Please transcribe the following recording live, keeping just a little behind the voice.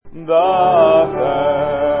The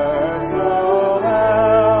thirst will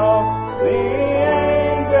help the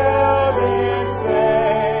angel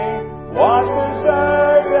display. Watch the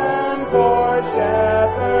surgeon for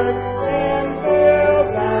shepherds in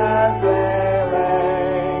fields as they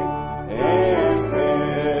lay. In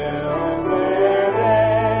fields where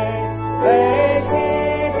they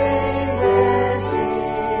keeping their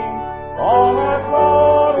sheep on a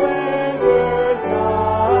cold winter's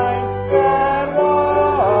night that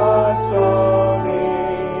was so deep.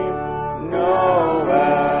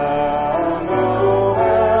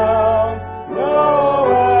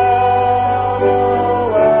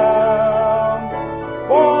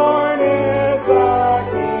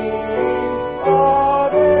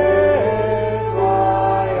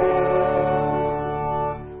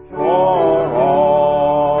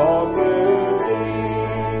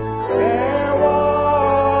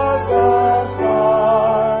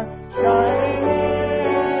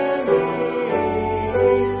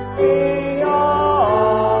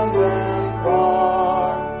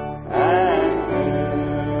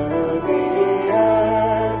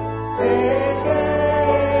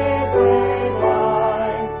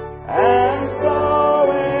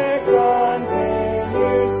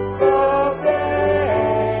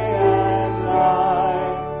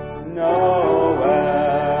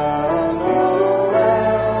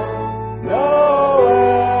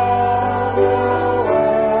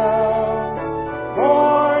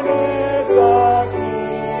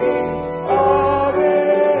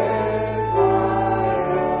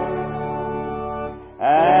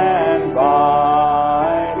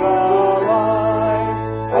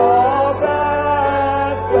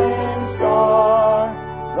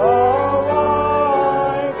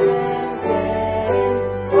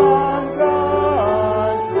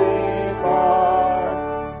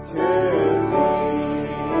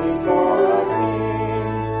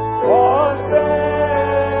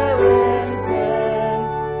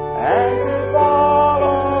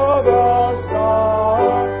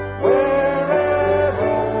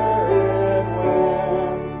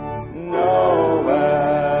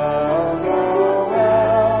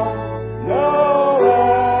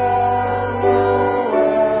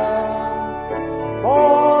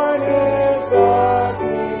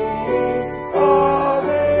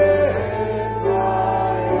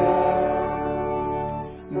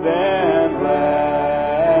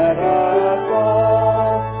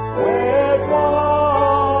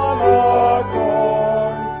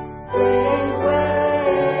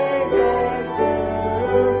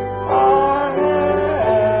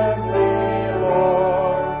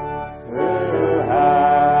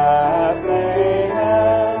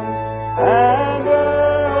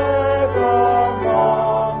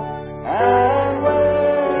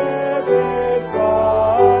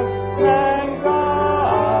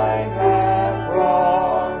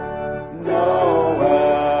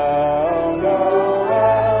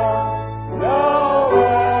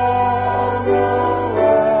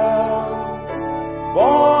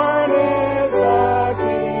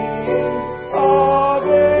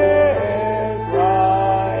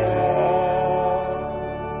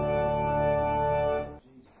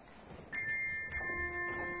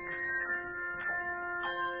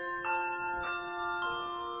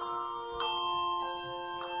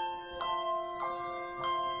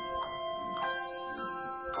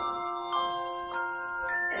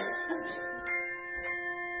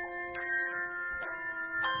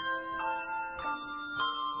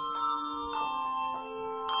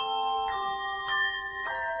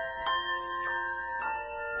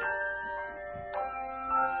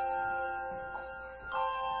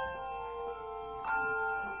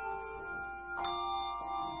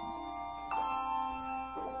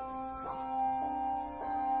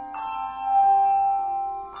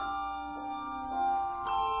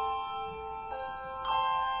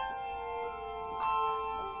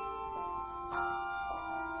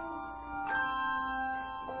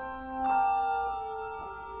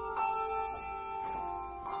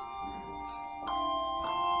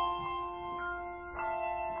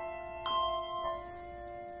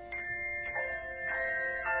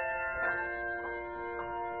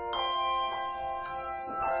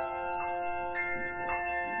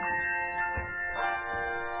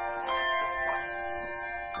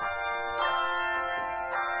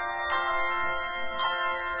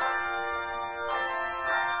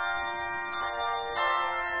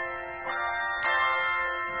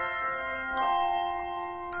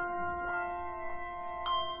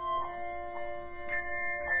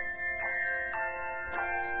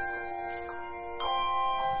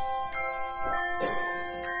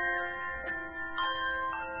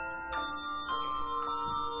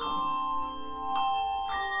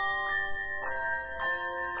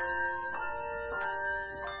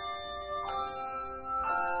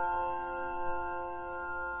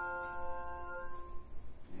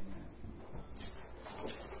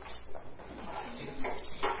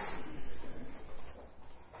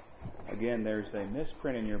 begin, there's a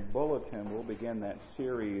misprint in your bulletin. We'll begin that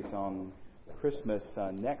series on Christmas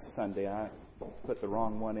next Sunday. I put the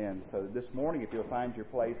wrong one in. So this morning, if you'll find your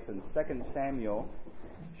place in 2 Samuel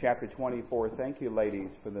chapter 24. Thank you,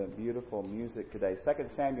 ladies, for the beautiful music today. 2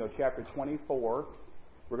 Samuel chapter 24.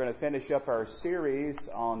 We're going to finish up our series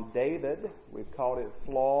on David. We've called it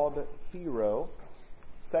Flawed Hero.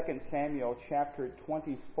 2 Samuel chapter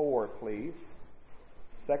 24, please.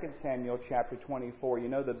 2 Samuel chapter 24. You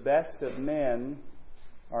know, the best of men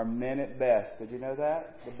are men at best. Did you know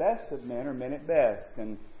that? The best of men are men at best.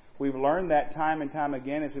 And we've learned that time and time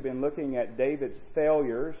again as we've been looking at David's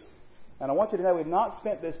failures. And I want you to know we've not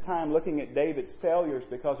spent this time looking at David's failures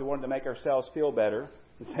because we wanted to make ourselves feel better.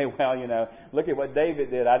 And say, well, you know, look at what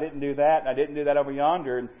David did. I didn't do that, and I didn't do that over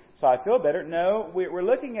yonder, and so I feel better. No, we're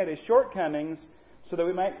looking at his shortcomings so that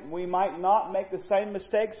we might not make the same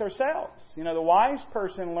mistakes ourselves. You know, the wise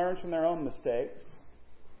person learns from their own mistakes,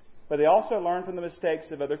 but they also learn from the mistakes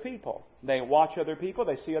of other people. They watch other people,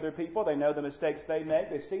 they see other people, they know the mistakes they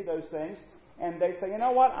make, they see those things, and they say, you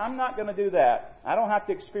know what, I'm not going to do that. I don't have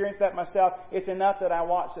to experience that myself. It's enough that I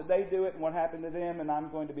watch that they do it and what happened to them, and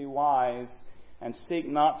I'm going to be wise and seek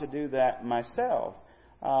not to do that myself.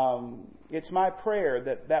 It's my prayer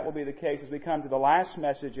that that will be the case as we come to the last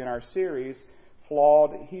message in our series,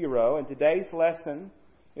 Flawed Hero. And today's lesson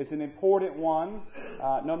is an important one.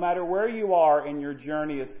 No matter where you are in your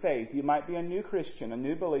journey of faith, you might be a new Christian, a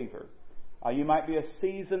new believer. You might be a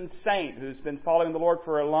seasoned saint who's been following the Lord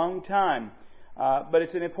for a long time. But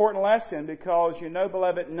it's an important lesson because, you know,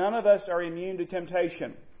 beloved, none of us are immune to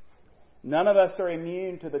temptation. None of us are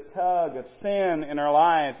immune to the tug of sin in our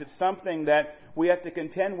lives. It's something that we have to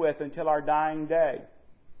contend with until our dying day.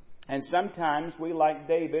 And sometimes we, like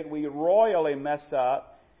David, we royally mess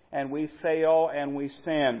up and we fail and we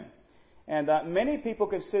sin. And many people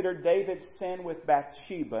considered David's sin with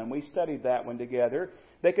Bathsheba, and we studied that one together.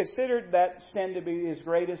 They considered that sin to be his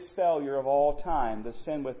greatest failure of all time, the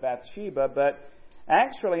sin with Bathsheba. But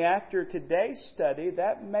actually, after today's study,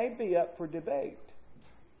 that may be up for debate.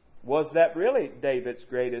 Was that really David's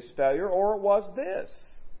greatest failure, or was this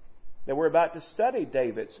that we're about to study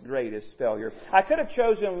David's greatest failure? I could have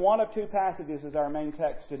chosen one of two passages as our main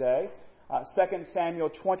text today, 2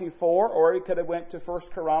 Samuel 24, or he could have went to 1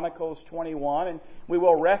 Chronicles 21, and we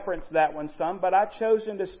will reference that one some, but I've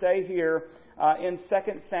chosen to stay here in 2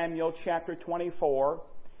 Samuel chapter 24,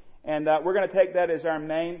 and we're going to take that as our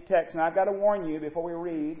main text. Now, I've got to warn you before we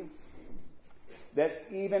read that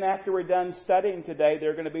even after we're done studying today, there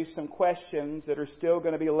are going to be some questions that are still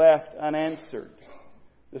going to be left unanswered.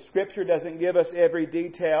 The Scripture doesn't give us every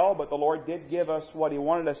detail, but the Lord did give us what He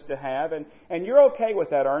wanted us to have. And you're okay with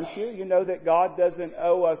that, aren't you? You know that God doesn't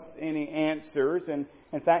owe us any answers. And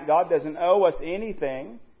in fact, God doesn't owe us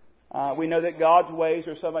anything. We know that God's ways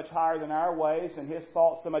are so much higher than our ways, and His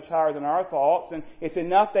thoughts so much higher than our thoughts. And it's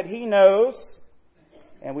enough that He knows,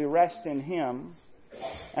 and we rest in Him.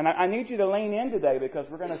 And I need you to lean in today because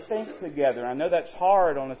we're going to think together. I know that's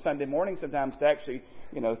hard on a Sunday morning sometimes to actually,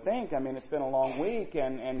 think. I mean, it's been a long week,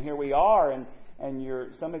 and here we are, and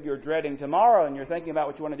some of you are dreading tomorrow, and you're thinking about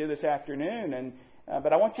what you want to do this afternoon.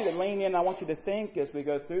 But I want you to lean in. I want you to think as we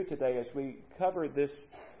go through today, as we cover this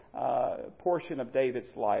portion of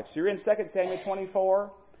David's life. So you're in 2 Samuel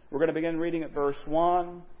 24. We're going to begin reading at verse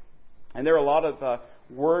 1. And there are a lot of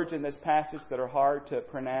words in this passage that are hard to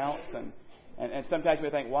pronounce, and sometimes we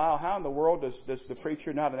think, wow, how in the world does the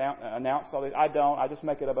preacher not announce all these? I don't. I just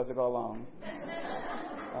make it up as I go along.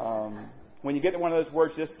 When you get to one of those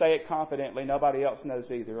words, just say it confidently. Nobody else knows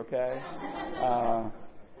either, okay?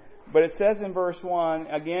 But it says in verse 1,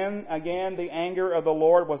 Again, the anger of the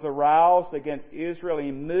Lord was aroused against Israel.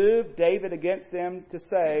 He moved David against them to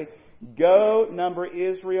say, Go, number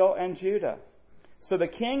Israel and Judah. So the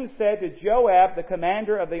king said to Joab, the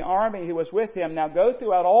commander of the army who was with him, Now go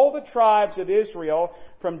throughout all the tribes of Israel,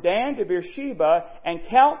 from Dan to Beersheba, and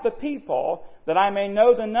count the people, that I may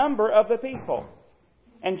know the number of the people.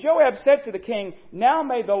 And Joab said to the king, Now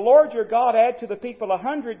may the Lord your God add to the people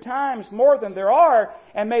 100 times more than there are,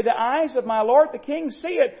 and may the eyes of my lord the king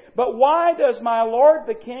see it. But why does my lord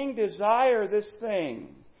the king desire this thing?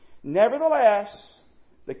 Nevertheless,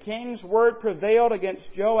 the king's word prevailed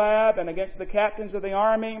against Joab and against the captains of the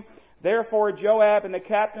army. Therefore Joab and the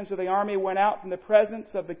captains of the army went out from the presence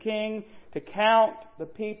of the king to count the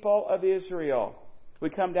people of Israel.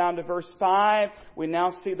 We come down to verse 5. We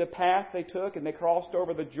now see the path they took, and they crossed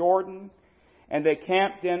over the Jordan, and they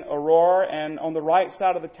camped in Aurora, and on the right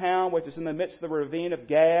side of the town, which is in the midst of the ravine of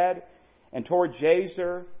Gad, and toward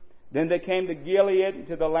Jazer. Then they came to Gilead,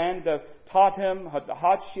 to the land of Tatim,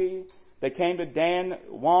 Hadshi, They came to Dan,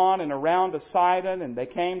 Wan, and around to Sidon, and they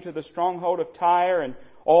came to the stronghold of Tyre and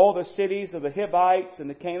all the cities of the Hivites and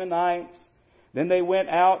the Canaanites. Then they went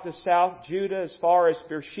out to South Judah as far as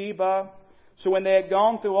Beersheba. So when they had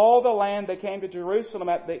gone through all the land, they came to Jerusalem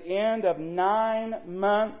at the end of 9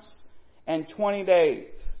 months and 20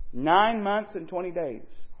 days. 9 months and 20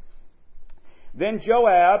 days. Then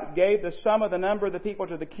Joab gave the sum of the number of the people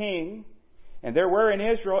to the king, and there were in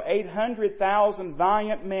Israel 800,000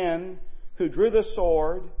 valiant men who drew the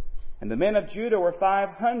sword, and the men of Judah were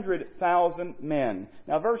 500,000 men.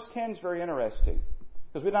 Now verse 10 is very interesting,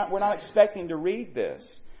 because we're not expecting to read this.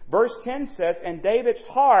 Verse 10 says, and David's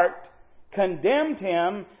heart condemned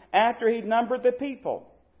him after he'd numbered the people.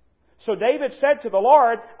 So David said to the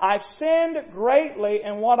Lord, I've sinned greatly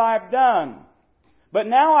in what I've done. But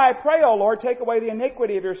now I pray, O Lord, take away the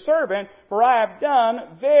iniquity of your servant, for I have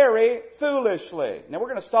done very foolishly. Now we're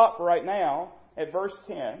going to stop for right now at verse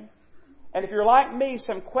 10. And if you're like me,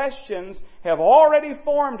 some questions have already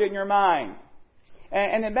formed in your mind.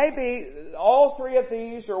 And it may be all three of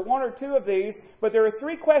these or one or two of these, but there are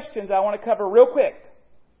three questions I want to cover real quick.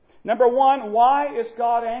 Number one, why is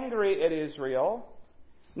God angry at Israel?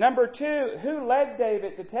 Number two, who led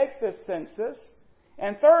David to take this census?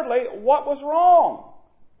 And thirdly, what was wrong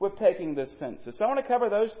with taking this census? So I want to cover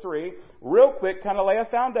those three real quick, kind of lay a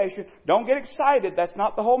foundation. Don't get excited. That's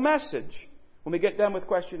not the whole message when we get done with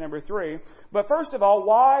question number 3. But first of all,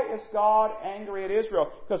 why is God angry at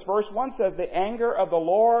Israel? Because verse 1 says, the anger of the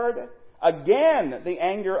Lord, again, the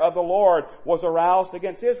anger of the Lord was aroused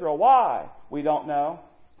against Israel. Why? We don't know.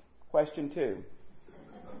 Question 2.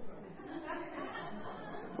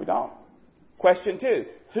 We don't. Question 2.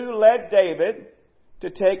 Who led David to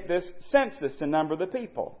take this census to number the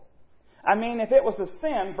people? I mean, if it was a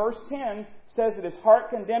sin, verse 10 says that his heart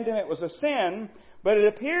condemned him, it was a sin, but it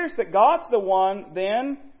appears that God's the one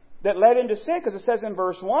then that led him to sin, because it says in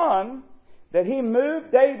verse 1 that he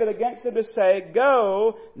moved David against him to say,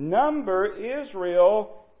 go, number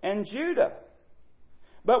Israel and Judah.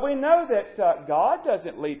 But we know that God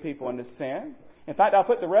doesn't lead people into sin. In fact, I'll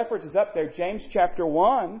put the references up there. James chapter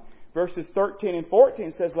 1, verses 13 and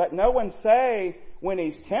 14 says, let no one say when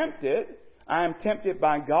he's tempted, I am tempted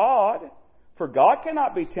by God. For God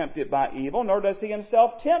cannot be tempted by evil, nor does he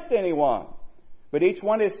himself tempt anyone. But each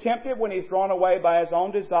one is tempted when he's drawn away by his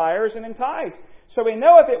own desires and enticed. So we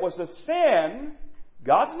know if it was a sin,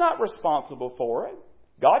 God's not responsible for it.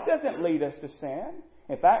 God doesn't lead us to sin.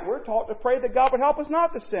 In fact, we're taught to pray that God would help us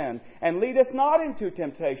not to sin and lead us not into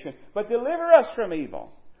temptation, but deliver us from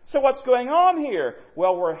evil. So what's going on here?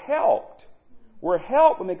 Well, we're helped. We're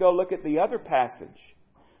helped when we go look at the other passage.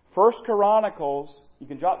 1 Chronicles, you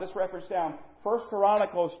can jot this reference down, 1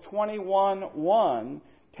 Chronicles 21:1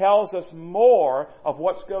 tells us more of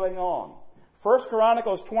what's going on. 1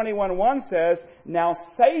 Chronicles 21:1 says, now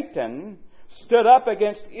Satan stood up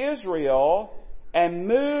against Israel and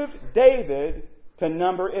moved David to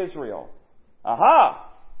number Israel. Aha!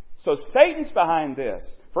 So Satan's behind this.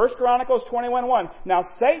 1 Chronicles 21:1. Now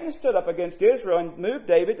Satan stood up against Israel and moved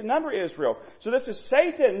David to number Israel. So this is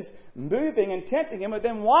Satan's moving and tempting him. But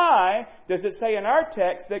then why does it say in our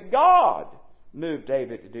text that God moved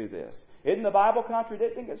David to do this? Isn't the Bible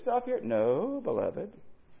contradicting itself here? No, beloved.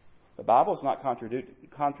 The Bible's not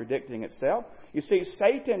contradicting itself. You see,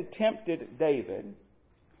 Satan tempted David.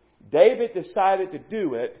 David decided to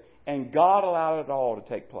do it, and God allowed it all to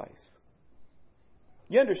take place.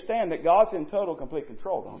 You understand that God's in total, complete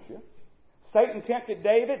control, don't you? Satan tempted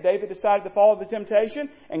David. David decided to follow the temptation,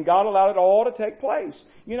 and God allowed it all to take place.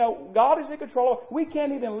 You know, God is in control. We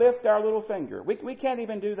can't even lift our little finger. We can't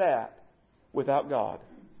even do that without God,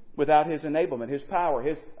 without His enablement, His power,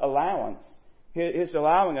 His allowance, His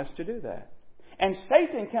allowing us to do that. And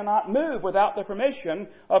Satan cannot move without the permission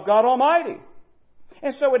of God Almighty.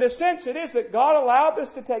 And so in a sense it is that God allowed this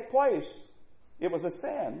to take place. It was a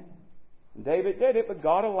sin. David did it, but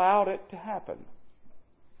God allowed it to happen.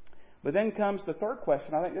 But then comes the third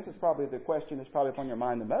question. I think this is probably the question that's probably upon your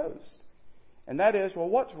mind the most. And that is, well,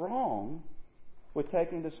 what's wrong with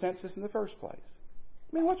taking the census in the first place?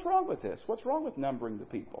 I mean, what's wrong with this? What's wrong with numbering the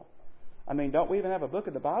people? I mean, don't we even have a book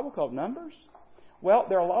in the Bible called Numbers? Well,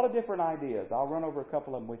 there are a lot of different ideas. I'll run over a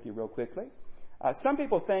couple of them with you real quickly. Some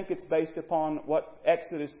people think it's based upon what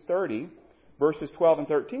Exodus 30, verses 12 and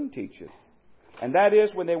 13 teaches. And that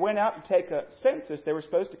is, when they went out to take a census, they were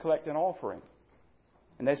supposed to collect an offering.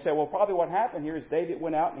 And they say, well, probably what happened here is David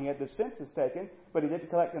went out and he had the census taken, but he didn't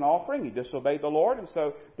collect an offering. He disobeyed the Lord, and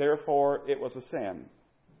so therefore it was a sin.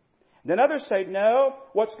 Then others say, no,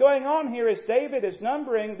 what's going on here is David is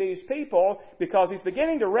numbering these people because he's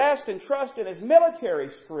beginning to rest and trust in his military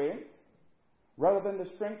strength rather than the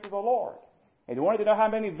strength of the Lord. And he wanted to know how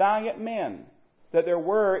many valiant men that there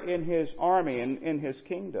were in his army and in his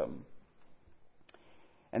kingdom.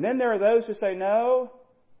 And then there are those who say, no,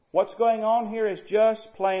 what's going on here is just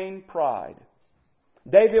plain pride.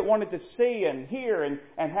 David wanted to see and hear and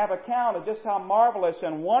have account of just how marvelous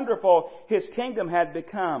and wonderful his kingdom had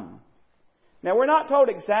become. Now, we're not told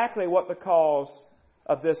exactly what the cause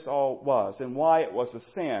of this all was and why it was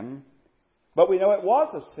a sin, but we know it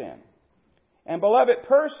was a sin. And beloved,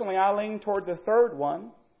 personally, I lean toward the third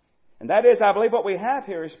one, and that is, I believe what we have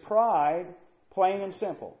here is pride, plain and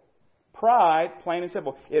simple. Pride, plain and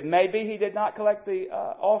simple. It may be he did not collect the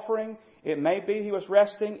offering. It may be he was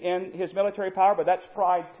resting in his military power, but that's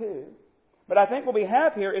pride too. But I think what we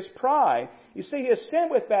have here is pride. You see, his sin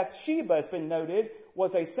with Bathsheba, has been noted,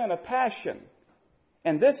 was a sin of passion.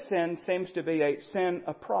 And this sin seems to be a sin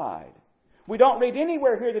of pride. We don't read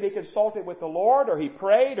anywhere here that he consulted with the Lord, or he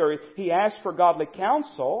prayed, or he asked for godly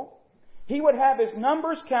counsel. He would have his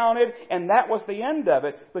numbers counted, and that was the end of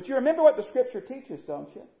it. But you remember what the Scripture teaches,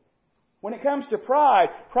 don't you? When it comes to pride,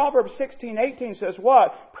 Proverbs 16:18 says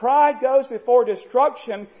what? Pride goes before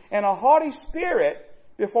destruction, and a haughty spirit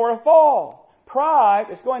before a fall. Pride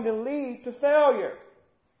is going to lead to failure.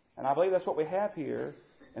 And I believe that's what we have here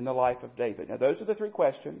in the life of David. Now, those are the three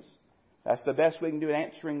questions. That's the best we can do in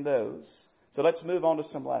answering those. So let's move on to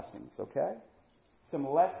some lessons, okay? Some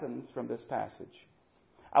lessons from this passage.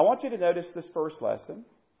 I want you to notice this first lesson.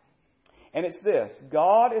 And it's this: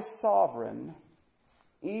 God is sovereign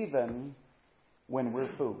even when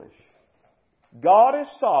we're foolish. God is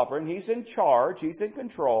sovereign. He's in charge. He's in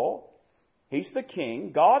control. He's the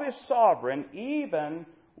king. God is sovereign even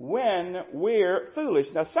when we're foolish.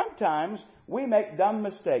 Now, sometimes we make dumb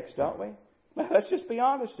mistakes, don't we? Let's just be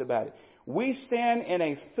honest about it. We sin in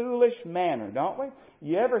a foolish manner, don't we?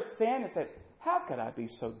 You ever sin and say, how could I be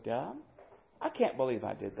so dumb? I can't believe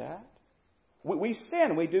I did that. We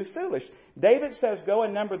sin. We do foolish. David says, go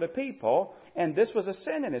and number the people. And this was a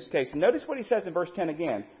sin in his case. Notice what he says in verse 10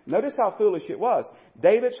 again. Notice how foolish it was.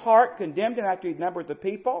 David's heart condemned him after he'd numbered the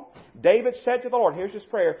people. David said to the Lord, here's his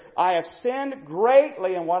prayer, I have sinned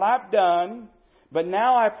greatly in what I've done. But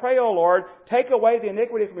now I pray, O Lord, take away the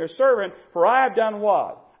iniquity from your servant. For I have done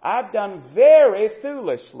what? I've done very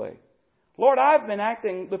foolishly. Lord, I've been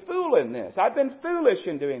acting the fool in this. I've been foolish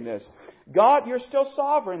in doing this. God, you're still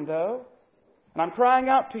sovereign, though. And I'm crying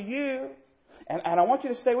out to you. And I want you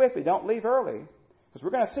to stay with me. Don't leave early. Because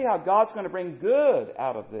we're going to see how God's going to bring good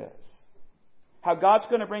out of this. How God's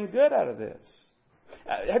going to bring good out of this.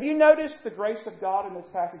 Have you noticed the grace of God in this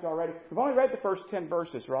passage already? We've only read the first 10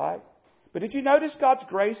 verses, right? But did you notice God's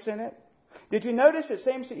grace in it? Did you notice it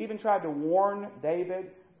seems to even try to warn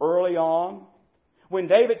David early on? When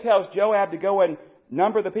David tells Joab to go and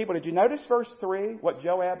number the people, did you notice verse 3, what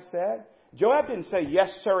Joab said? Joab didn't say, yes,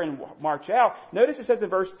 sir, and march out. Notice it says in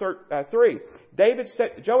verse 3,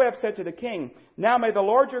 Joab said to the king, now may the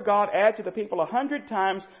Lord your God add to the people 100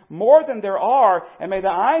 times more than there are, and may the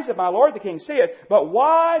eyes of my Lord the king see it. But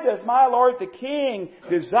why does my Lord the king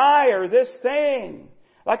desire this thing?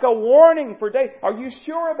 Like a warning for David. Are you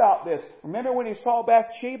sure about this? Remember when he saw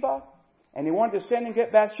Bathsheba? And he wanted to send and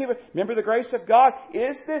get Bathsheba? Remember the grace of God?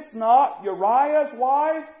 Is this not Uriah's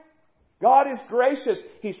wife? God is gracious.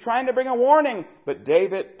 He's trying to bring a warning. But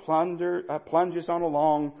David plunges on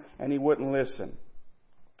along and he wouldn't listen.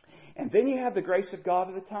 And then you have the grace of God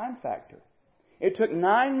of the time factor. It took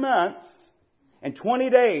 9 months and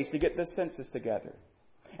 20 days to get this census together.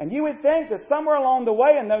 And you would think that somewhere along the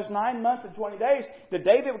way in those 9 months and 20 days, that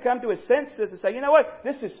David would come to his senses and say, you know what?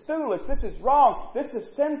 This is foolish. This is wrong. This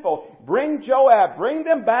is sinful. Bring Joab. Bring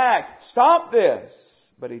them back. Stop this.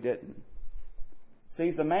 But he didn't. See,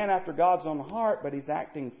 he's a man after God's own heart, but he's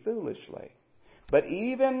acting foolishly. But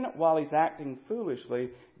even while he's acting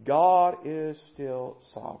foolishly, God is still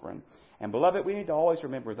sovereign. And beloved, we need to always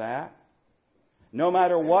remember that. No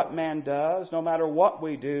matter what man does, no matter what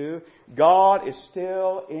we do, God is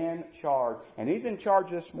still in charge. And He's in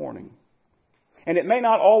charge this morning. And it may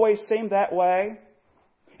not always seem that way.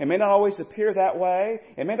 It may not always appear that way.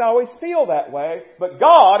 It may not always feel that way. But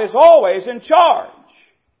God is always in charge.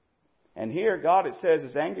 And here God, it says,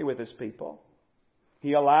 is angry with His people.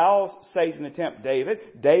 He allows Satan to tempt David.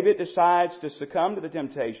 David decides to succumb to the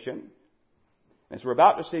temptation. As we're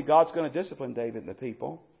about to see, God's going to discipline David and the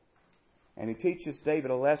people. And He teaches David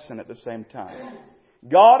a lesson at the same time.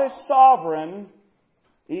 God is sovereign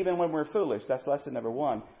even when we're foolish. That's lesson number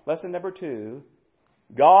 1. Lesson number 2,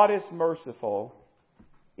 God is merciful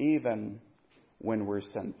even when we're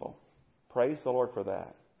sinful. Praise the Lord for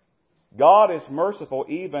that. God is merciful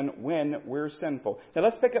even when we're sinful. Now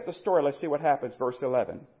let's pick up the story. Let's see what happens. Verse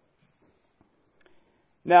 11.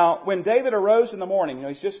 Now, when David arose in the morning,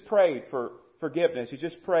 he's just prayed for forgiveness. He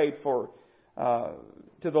just prayed to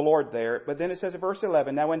the Lord there. But then it says in verse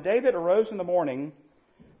 11, now when David arose in the morning,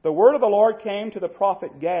 the word of the Lord came to the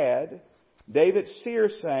prophet Gad, David's seer,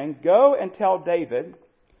 saying, go and tell David,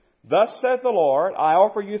 thus saith the Lord, I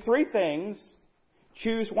offer you 3 things.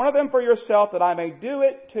 Choose one of them for yourself that I may do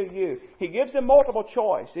it to you. He gives him multiple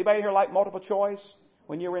choice. Anybody here like multiple choice?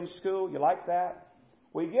 When you were in school, you like that?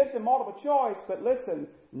 Well, he gives him multiple choice, but listen,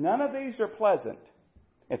 none of these are pleasant.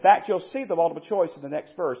 In fact, you'll see the multiple choice in the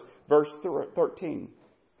next verse, verse 13.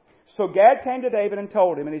 So Gad came to David and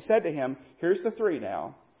told him, and he said to him, here's the 3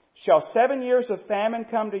 now. Shall 7 years of famine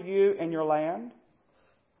come to you in your land?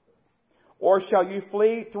 Or shall you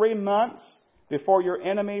flee 3 months before your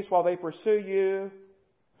enemies while they pursue you?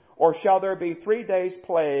 Or shall there be 3 days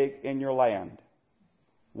plague in your land?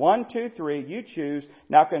 1, 2, 3, you choose.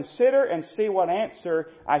 Now consider and see what answer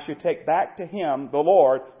I should take back to him, the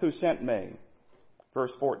Lord, who sent me.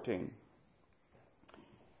 Verse 14.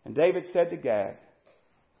 And David said to Gad,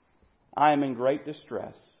 I am in great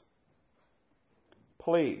distress.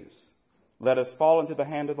 Please, let us fall into the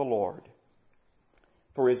hand of the Lord.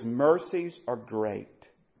 For his mercies are great.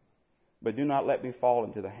 But do not let me fall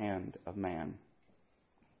into the hand of man.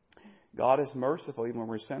 God is merciful even when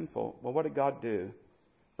we're sinful. Well, what did God do?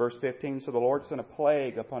 Verse 15, so the Lord sent a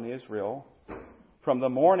plague upon Israel from the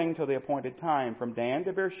morning till the appointed time. From Dan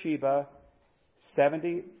to Beersheba,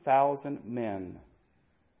 70,000 men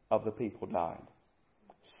of the people died.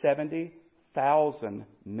 70,000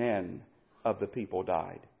 men of the people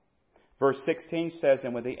died. Verse 16 says,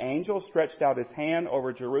 and when the angel stretched out his hand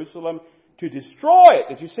over Jerusalem to destroy it,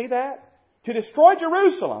 did you see that? To destroy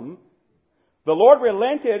Jerusalem, the Lord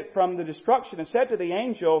relented from the destruction and said to the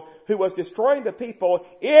angel who was destroying the people,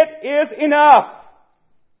 it is enough.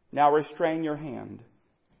 Now restrain your hand.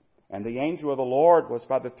 And the angel of the Lord was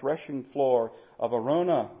by the threshing floor of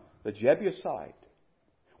Araunah, the Jebusite.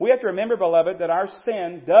 We have to remember, beloved, that our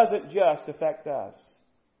sin doesn't just affect us.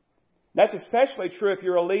 That's especially true if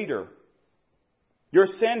you're a leader. Your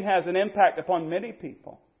sin has an impact upon many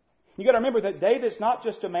people. You've got to remember that David's not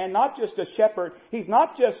just a man, not just a shepherd. He's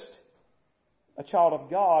not just a child of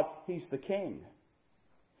God. He's the king.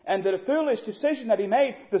 And the foolish decision that he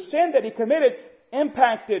made, the sin that he committed,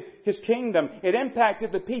 impacted his kingdom. It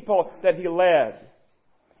impacted the people that he led.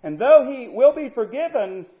 And though he will be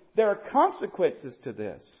forgiven, there are consequences to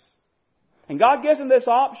this. And God gives him this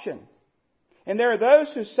option. And there are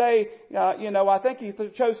those who say, I think he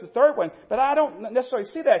chose the third one, but I don't necessarily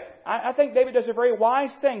see that. I think David does a very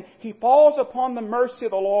wise thing. He falls upon the mercy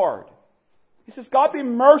of the Lord. He says, God, be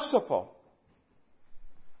merciful,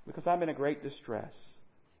 because I'm in a great distress.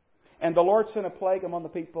 And the Lord sent a plague among the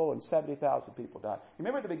people, and 70,000 people died.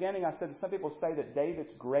 Remember at the beginning I said that some people say that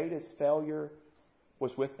David's greatest failure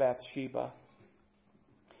was with Bathsheba.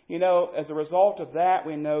 As a result of that,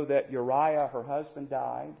 we know that Uriah, her husband,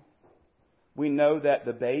 died. We know that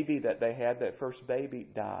the baby that they had, that first baby,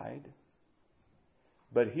 died.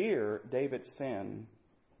 But here, David's sin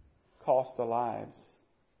cost the lives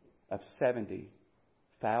of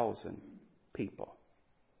 70,000 people.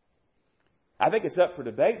 I think it's up for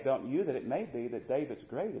debate, don't you, that it may be that David's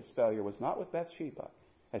greatest failure was not with Bathsheba,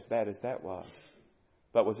 as bad as that was,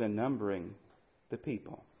 but was in numbering the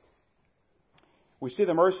people. We see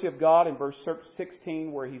the mercy of God in verse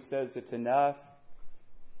 16 where he says it's enough.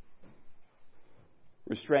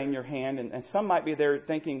 Restrain your hand. And some might be there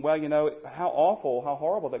thinking, well, how awful, how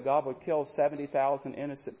horrible that God would kill 70,000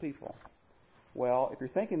 innocent people. Well, if you're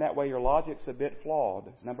thinking that way, your logic's a bit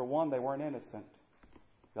flawed. Number one, they weren't innocent.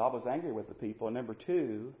 God was angry with the people. And number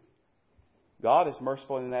two, God is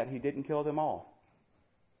merciful in that he didn't kill them all.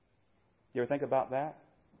 You ever think about that?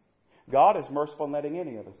 God is merciful in letting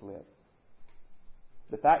any of us live.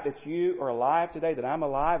 The fact that you are alive today, that I'm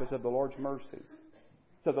alive, is of the Lord's mercies.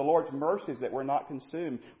 So the Lord's mercies that we're not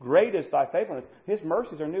consumed. Great is thy faithfulness. His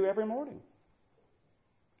mercies are new every morning.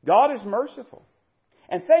 God is merciful.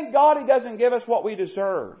 And thank God he doesn't give us what we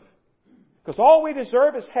deserve. Because all we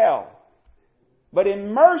deserve is hell. But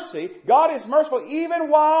in mercy, God is merciful even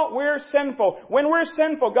while we're sinful. When we're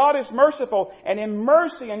sinful, God is merciful. And in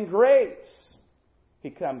mercy and grace, he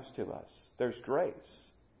comes to us. There's grace.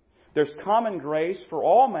 There's common grace for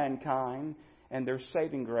all mankind, and there's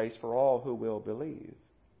saving grace for all who will believe.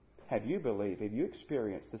 Have you believed? Have you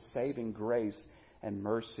experienced the saving grace and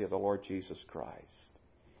mercy of the Lord Jesus Christ?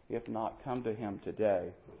 If not, come to him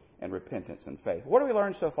today in repentance and faith. What have we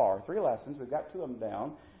learned so far? 3 lessons. We've got 2 of them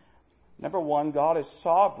down. Number 1, God is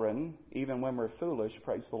sovereign even when we're foolish.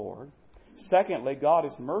 Praise the Lord. Secondly, God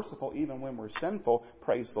is merciful even when we're sinful.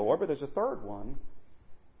 Praise the Lord. But there's a third one,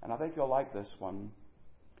 and I think you'll like this one.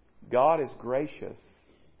 God is gracious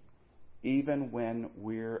even when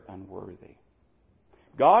we're unworthy.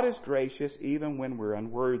 God is gracious even when we're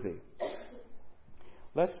unworthy.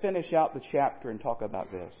 Let's finish out the chapter and talk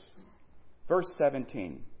about this. Verse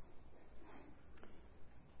 17.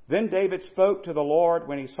 Then David spoke to the Lord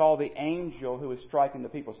when he saw the angel who was striking the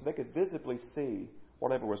people, so they could visibly see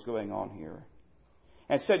whatever was going on here.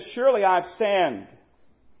 And said, surely I've sinned,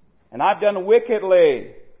 and I've done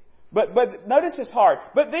wickedly. But notice his heart.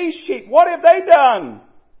 But these sheep, what have they done?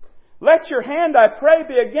 Let your hand, I pray,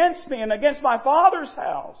 be against me and against my father's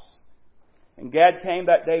house. And Gad came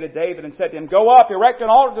that day to David and said to him, go up, erect an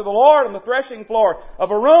altar to the Lord on the threshing floor of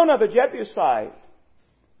Araunah the Jebusite.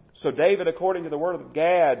 So David, according to the word of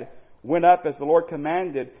Gad, went up as the Lord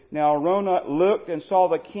commanded. Now Araunah looked and saw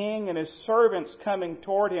the king and his servants coming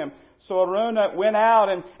toward him. So Araunah went out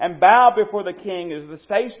and bowed before the king, with his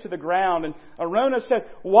face to the ground. And Araunah said,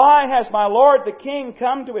 why has my lord the king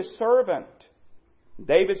come to his servant?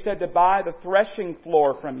 David said, to buy the threshing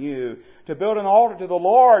floor from you, to build an altar to the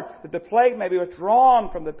Lord, that the plague may be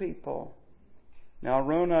withdrawn from the people. Now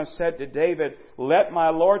Araunah said to David, let my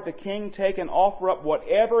lord the king take and offer up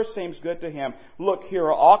whatever seems good to him. Look, here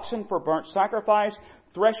are oxen for burnt sacrifice,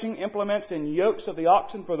 threshing implements and yokes of the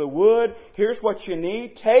oxen for the wood. Here's what you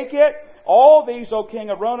need. Take it. All these, O king,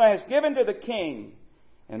 Araunah has given to the king.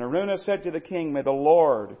 And Araunah said to the king, may the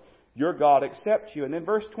Lord your God accept you. And then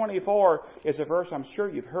verse 24 is a verse I'm sure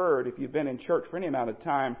you've heard if you've been in church for any amount of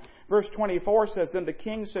time. Verse 24 says, then the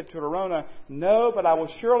king said to Araunah, no, but I will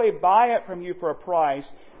surely buy it from you for a price,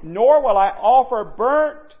 nor will I offer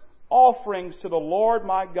burnt offerings to the Lord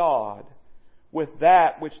my God with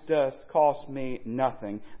that which does cost me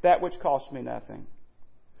nothing. That which cost me nothing.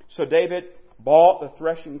 So David bought the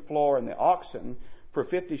threshing floor and the oxen for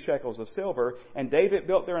 50 shekels of silver. And David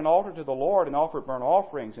built there an altar to the Lord and offered burnt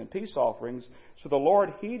offerings and peace offerings. So the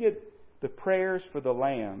Lord heeded the prayers for the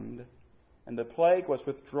land, and the plague was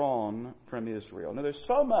withdrawn from Israel. Now there's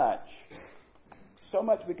so much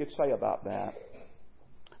we could say about that.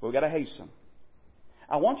 But we've got to hasten.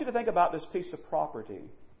 I want you to think about this piece of property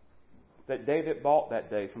that David bought that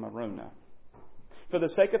day from Araunah. For the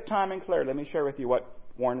sake of time and clarity, let me share with you what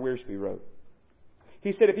Warren Wiersbe wrote.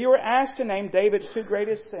 He said, if you were asked to name David's two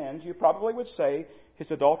greatest sins, you probably would say his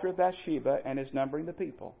adultery with Bathsheba and his numbering the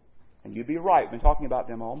people. And you'd be right. We've been talking about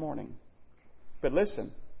them all morning. But listen,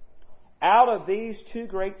 out of these two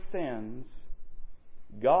great sins,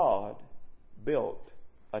 God built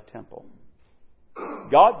a temple.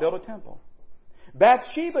 God built a temple.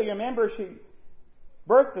 Bathsheba, you remember, she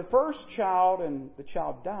birthed the first child and the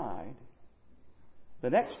child died. The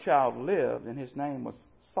next child lived and his name was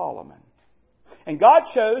Solomon. And God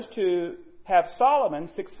chose to have Solomon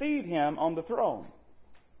succeed him on the throne.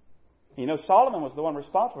 You know, Solomon was the one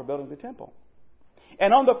responsible for building the temple.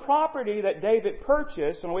 And on the property that David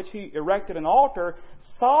purchased, on which he erected an altar,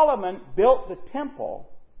 Solomon built the temple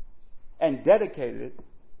and dedicated it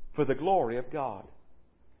for the glory of God.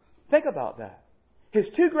 Think about that. His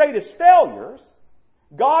two greatest failures,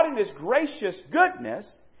 God in His gracious goodness,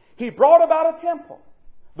 He brought about a temple.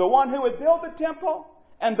 The one who would build the temple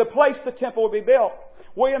and the place the temple would be built.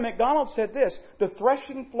 William MacDonald said this, the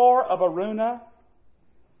threshing floor of Araunah,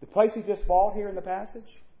 the place he just bought here in the passage,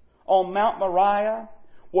 on Mount Moriah,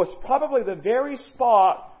 was probably the very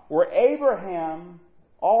spot where Abraham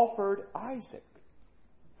offered Isaac.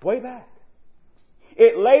 Way back.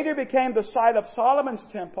 It later became the site of Solomon's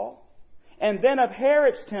temple and then of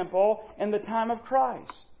Herod's temple in the time of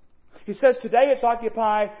Christ. He says today it's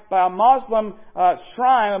occupied by a Muslim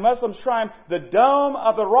shrine, the Dome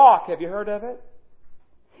of the Rock. Have you heard of it?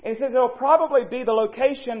 And he says it will probably be the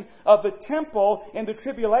location of the temple in the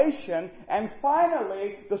tribulation and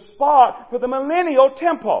finally the spot for the millennial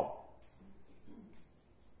temple.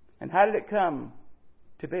 And how did it come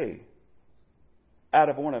to be? Out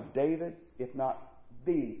of one of David, if not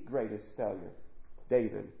the greatest failure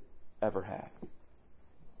David ever had.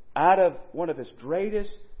 Out of one of his greatest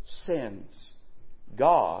sins,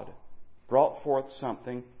 God brought forth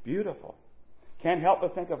something beautiful. Can't help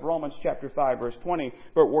but think of Romans chapter 5, verse 20.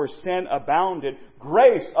 But where sin abounded,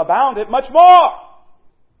 grace abounded much more.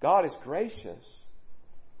 God is gracious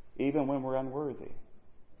even when we're unworthy.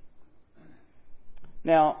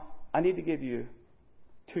 Now, I need to give you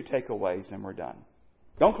two takeaways and we're done.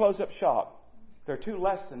 Don't close up shop. There are two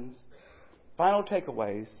lessons, final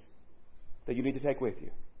takeaways that you need to take with you.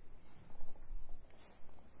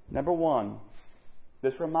 Number one,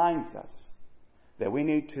 this reminds us that we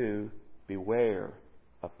need to beware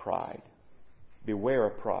of pride. Beware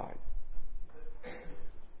of pride.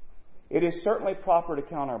 It is certainly proper to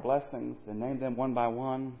count our blessings and name them one by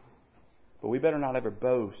one. But we better not ever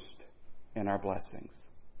boast in our blessings.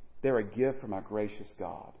 They're a gift from our gracious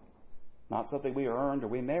God. Not something we earned or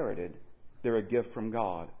we merited. They're a gift from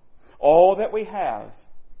God. All that we have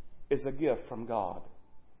is a gift from God.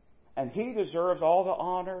 And He deserves all the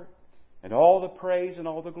honor and all the praise and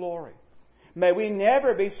all the glory. May we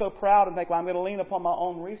never be so proud and think, well, I'm going to lean upon my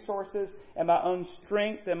own resources and my own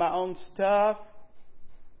strength and my own stuff.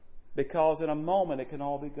 Because in a moment it can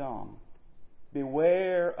all be gone.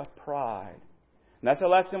 Beware of pride. And that's a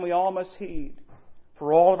lesson we all must heed.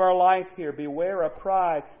 For all of our life here, beware of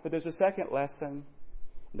pride. But there's a second lesson.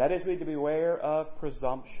 That is we need to beware of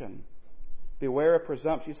presumption. Beware of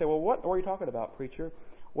presumption. You say, well, what are you talking about, preacher?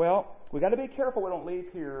 Well, we've got to be careful we don't leave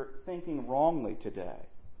here thinking wrongly today.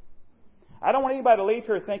 I don't want anybody to leave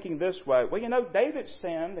here thinking this way. Well, David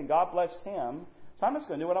sinned and God blessed him, so I'm just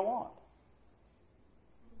going to do what I want.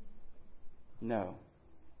 No.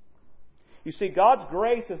 You see, God's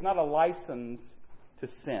grace is not a license to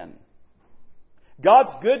sin.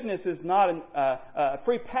 God's goodness is not a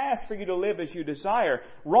free pass for you to live as you desire.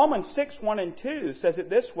 Romans 6:1-2 says it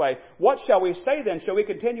this way. What shall we say then? Shall we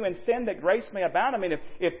continue in sin that grace may abound? I mean,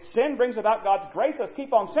 if sin brings about God's grace, let's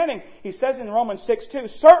keep on sinning. He says in Romans 6:2,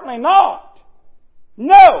 certainly not.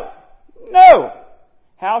 No.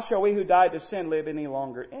 How shall we who died to sin live any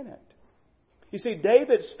longer in it? You see,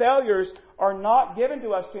 David's failures are not given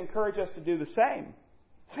to us to encourage us to do the same.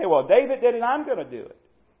 Say, well, David did it, I'm going to do it.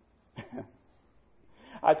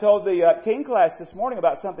 I told the teen class this morning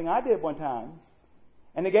about something I did one time.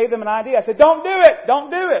 And they gave them an idea. I said, don't do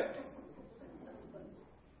it.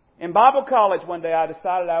 In Bible college one day, I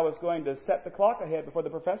decided I was going to set the clock ahead before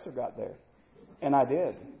the professor got there. And I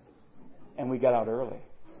did. And we got out early.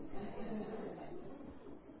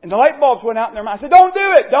 And the light bulbs went out in their mind. I said, don't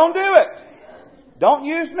do it. Don't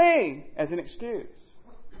use me as an excuse.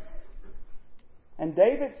 And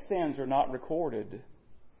David's sins are not recorded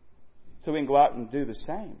so we can go out and do the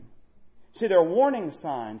same. See, they're warning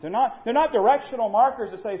signs. They're not directional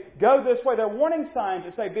markers that say, go this way. They're warning signs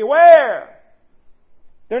that say, beware.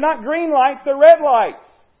 They're not green lights, they're red lights.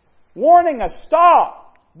 Warning us,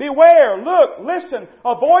 stop, beware, look, listen,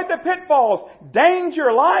 avoid the pitfalls.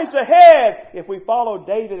 Danger lies ahead if we follow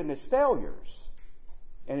David and his failures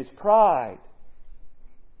and his pride.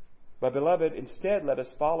 But beloved, instead let us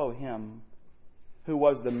follow him who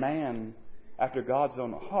was the man after God's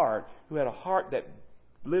own heart, who had a heart that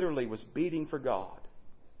literally was beating for God.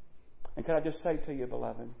 And can I just say to you,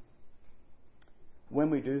 beloved,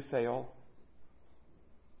 when we do fail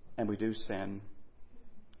and we do sin,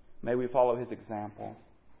 may we follow his example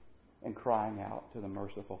in crying out to the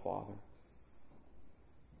merciful Father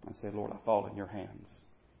and say, Lord, I fall in your hands.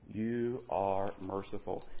 You are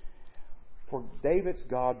merciful. For David's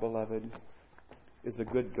God, beloved, is a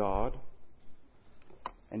good God.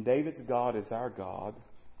 And David's God is our God.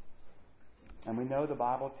 And we know the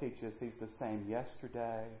Bible teaches he's the same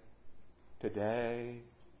yesterday, today,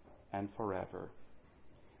 and forever.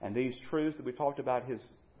 And these truths that we talked about, his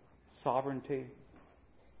sovereignty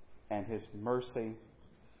and his mercy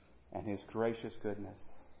and his gracious goodness,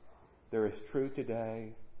 they're as true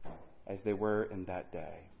today as they were in that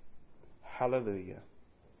day. Hallelujah.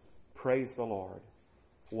 Praise the Lord.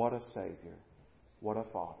 What a Savior. What a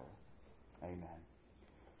Father. Amen.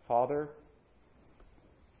 Father,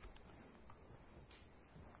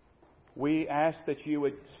 we ask that you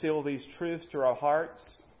would seal these truths to our hearts.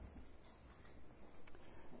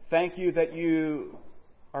 Thank you that you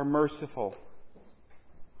are merciful.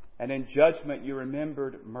 And in judgment you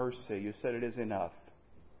remembered mercy. You said it is enough.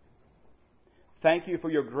 Thank you for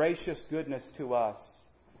your gracious goodness to us.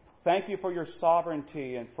 Thank you for your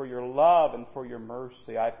sovereignty and for your love and for your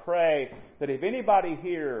mercy. I pray that if anybody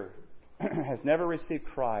here has never received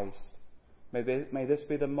Christ, may this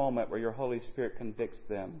be the moment where your Holy Spirit convicts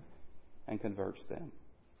them and converts them.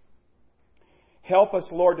 Help us,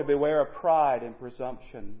 Lord, to beware of pride and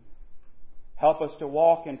presumption. Help us to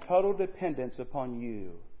walk in total dependence upon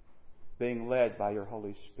you, being led by your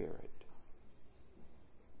Holy Spirit.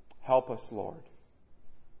 Help us, Lord.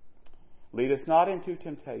 Lead us not into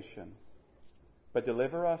temptation, but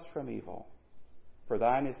deliver us from evil. For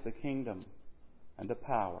thine is the kingdom and the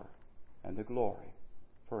power and the glory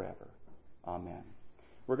forever. Amen.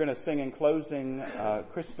 We're going to sing in closing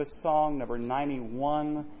Christmas song number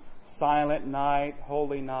 91, Silent Night,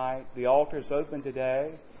 Holy Night. The altar's open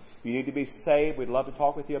today. If you need to be saved, we'd love to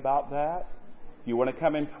talk with you about that. If you want to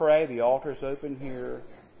come and pray, the altar's open here.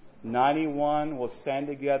 91, we'll stand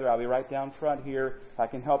together. I'll be right down front here. If I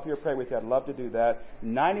can help you or pray with you, I'd love to do that.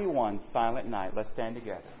 91, Silent Night. Let's stand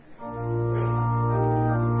together.